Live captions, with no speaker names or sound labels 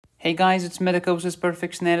Hey guys, it's Medicosis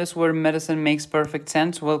Perfectionalis, where medicine makes perfect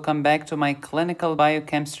sense. Welcome back to my clinical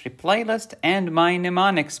biochemistry playlist and my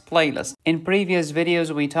mnemonics playlist. In previous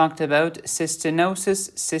videos, we talked about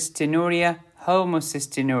cystinosis, cystinuria,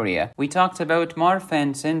 homocystinuria. We talked about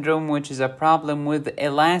Marfan syndrome, which is a problem with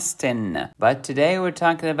elastin. But today we're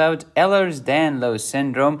talking about Ehlers-Danlos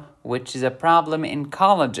syndrome, which is a problem in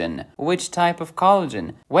collagen. Which type of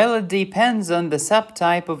collagen? Well, it depends on the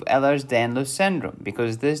subtype of Ehlers-Danlos syndrome,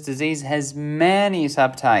 because this disease has many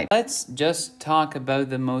subtypes. Let's just talk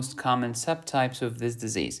about the most common subtypes of this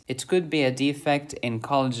disease. It could be a defect in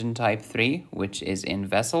collagen type 3, which is in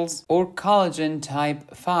vessels, or collagen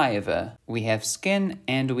type 5. We have skin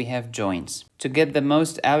and we have joints. To get the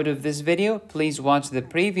most out of this video, please watch the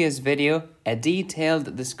previous video, a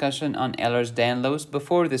detailed discussion on Ehlers-Danlos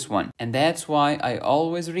before this one. And that's why I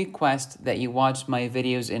always request that you watch my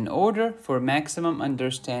videos in order for maximum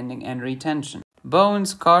understanding and retention.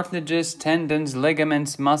 Bones, cartilages, tendons,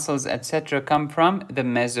 ligaments, muscles, etc. come from the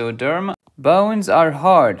mesoderm. Bones are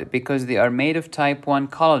hard because they are made of type 1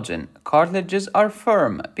 collagen. Cartilages are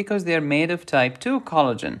firm because they are made of type 2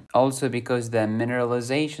 collagen. Also because the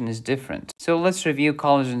mineralization is different. So let's review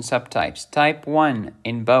collagen subtypes. Type 1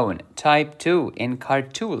 in bone. Type 2 in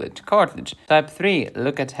cartilage. Type 3,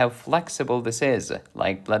 look at how flexible this is,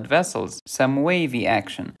 like blood vessels. Some wavy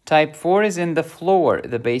action. Type 4 is in the floor,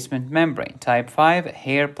 the basement membrane. Type 5,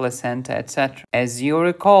 hair, placenta, etc. As you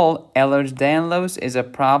recall, Ehlers-Danlos is a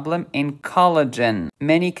problem in collagen.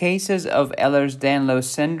 Many cases of Ehlers-Danlos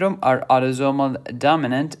syndrome are autosomal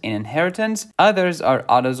dominant in inheritance. Others are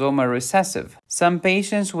autosomal recessive. Some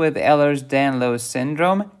patients with Ehlers-Danlos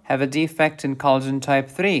syndrome have a defect in collagen type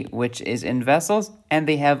 3, which is in vessels, and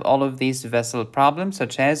they have all of these vessel problems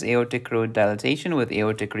such as aortic root dilatation with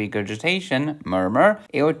aortic regurgitation, murmur,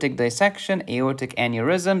 aortic dissection, aortic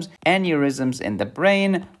aneurysms, aneurysms in the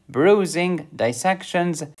brain, bruising,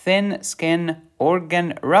 dissections, thin skin,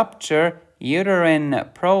 organ rupture, uterine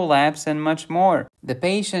prolapse, and much more. The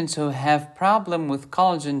patients who have problem with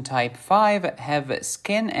collagen type 5 have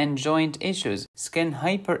skin and joint issues, skin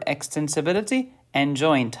hyperextensibility, and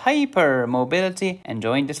joint hypermobility and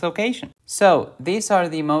joint dislocation. So these are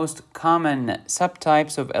the most common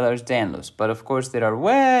subtypes of Ehlers-Danlos, but of course there are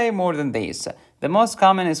way more than these. The most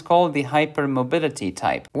common is called the hypermobility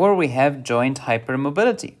type, where we have joint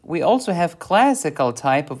hypermobility. We also have classical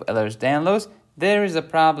type of Ehlers-Danlos. There is a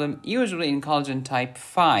problem usually in collagen type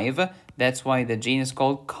 5. That's why the gene is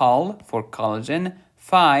called col for collagen,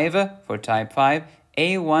 5 for type 5,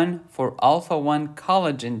 A1 for alpha-1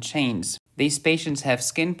 collagen chains. These patients have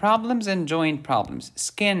skin problems and joint problems.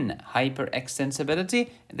 Skin hyperextensibility.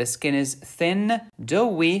 The skin is thin,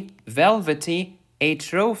 doughy, velvety,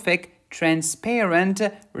 atrophic, transparent,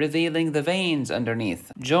 revealing the veins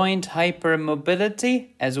underneath. Joint hypermobility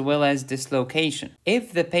as well as dislocation.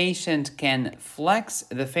 If the patient can flex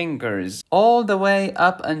the fingers all the way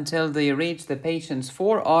up until they reach the patient's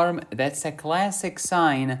forearm, that's a classic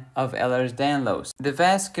sign of Ehlers-Danlos. The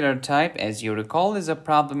vascular type, as you recall, is a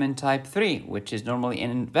problem in type 3, which is normally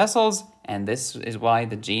in vessels, and this is why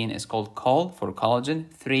the gene is called col for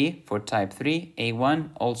collagen, 3 for type 3, A1,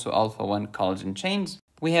 also alpha-1 collagen chains.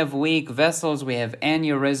 We have weak vessels, we have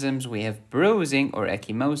aneurysms, we have bruising or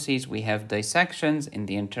ecchymoses, we have dissections in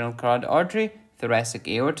the internal carotid artery, thoracic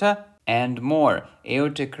aorta, and more.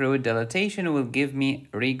 Aortic root dilatation will give me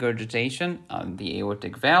regurgitation on the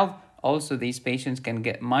aortic valve. Also, these patients can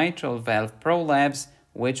get mitral valve prolapse,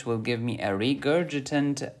 which will give me a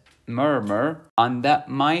regurgitant murmur on the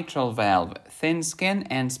mitral valve. Thin skin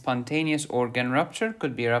and spontaneous organ rupture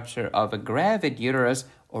could be rupture of a gravid uterus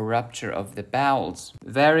or rupture of the bowels.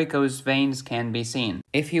 Varicose veins can be seen.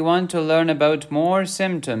 If you want to learn about more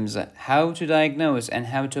symptoms, how to diagnose and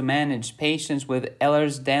how to manage patients with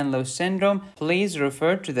Ehlers-Danlos syndrome, please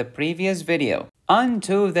refer to the previous video. On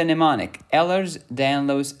to the mnemonic.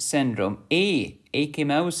 Ehlers-Danlos syndrome. E,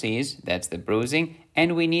 ecchymoses, that's the bruising,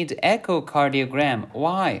 and we need echocardiogram.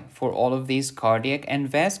 Why? For all of these cardiac and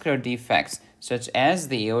vascular defects, such as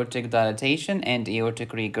the aortic dilatation and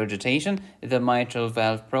aortic regurgitation, the mitral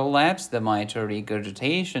valve prolapse, the mitral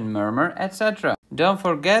regurgitation murmur, etc. Don't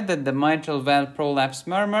forget that the mitral valve prolapse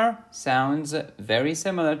murmur sounds very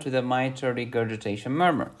similar to the mitral regurgitation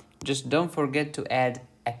murmur. Just don't forget to add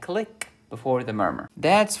a click before the murmur.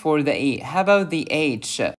 That's for the E. How about the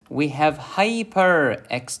H? We have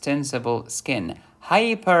hyperextensible skin,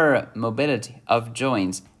 hypermobility of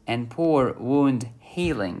joints, and poor wound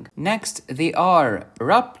healing. Next, the R,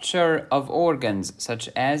 rupture of organs such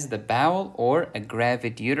as the bowel or a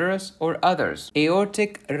gravid uterus or others.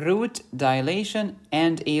 Aortic root dilation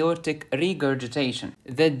and aortic regurgitation.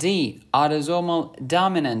 The D, autosomal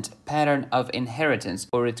dominant pattern of inheritance,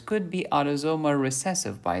 or it could be autosomal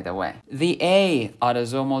recessive, by the way. The A,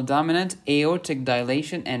 autosomal dominant, aortic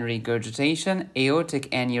dilation and regurgitation, aortic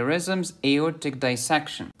aneurysms, aortic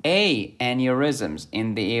dissection. A, aneurysms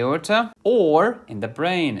in the aorta or in the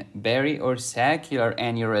brain, bari or saccular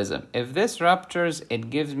aneurysm. If this ruptures, it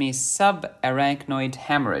gives me subarachnoid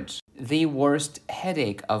hemorrhage, the worst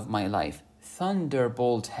headache of my life.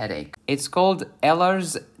 Thunderbolt headache. It's called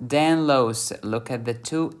Ehlers-Danlos. Look at the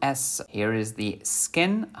two S. Here is the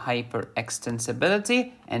skin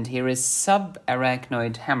hyperextensibility and here is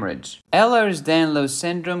subarachnoid hemorrhage. Ehlers-Danlos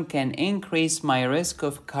syndrome can increase my risk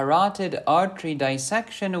of carotid artery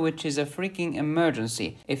dissection, which is a freaking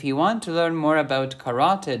emergency. If you want to learn more about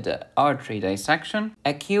carotid artery dissection,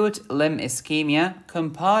 acute limb ischemia,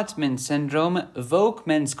 compartment syndrome,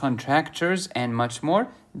 Volkmann's contractures, and much more,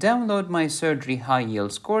 download my surgery high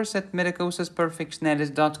yields course at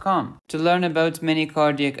medicosisperfectionalis.com. To learn about many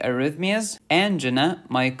cardiac arrhythmias, angina,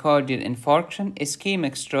 myocardial infarction,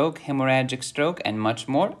 ischemic stroke, hemorrhagic stroke, and much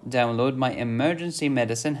more, download my emergency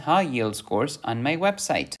medicine high yields course on my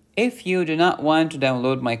website. If you do not want to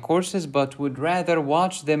download my courses but would rather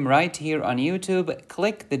watch them right here on YouTube,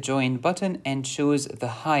 click the join button and choose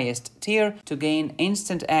the highest tier to gain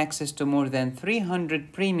instant access to more than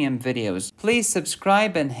 300 premium videos. Please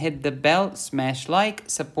subscribe and hit the bell, smash like,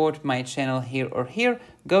 support my channel here or here.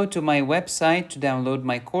 Go to my website to download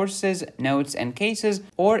my courses, notes, and cases,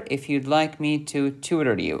 or if you'd like me to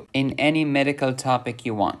tutor you in any medical topic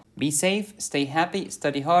you want. Be safe, stay happy,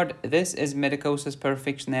 study hard. This is Medicosis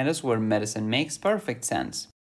Perfectionalis, where medicine makes perfect sense.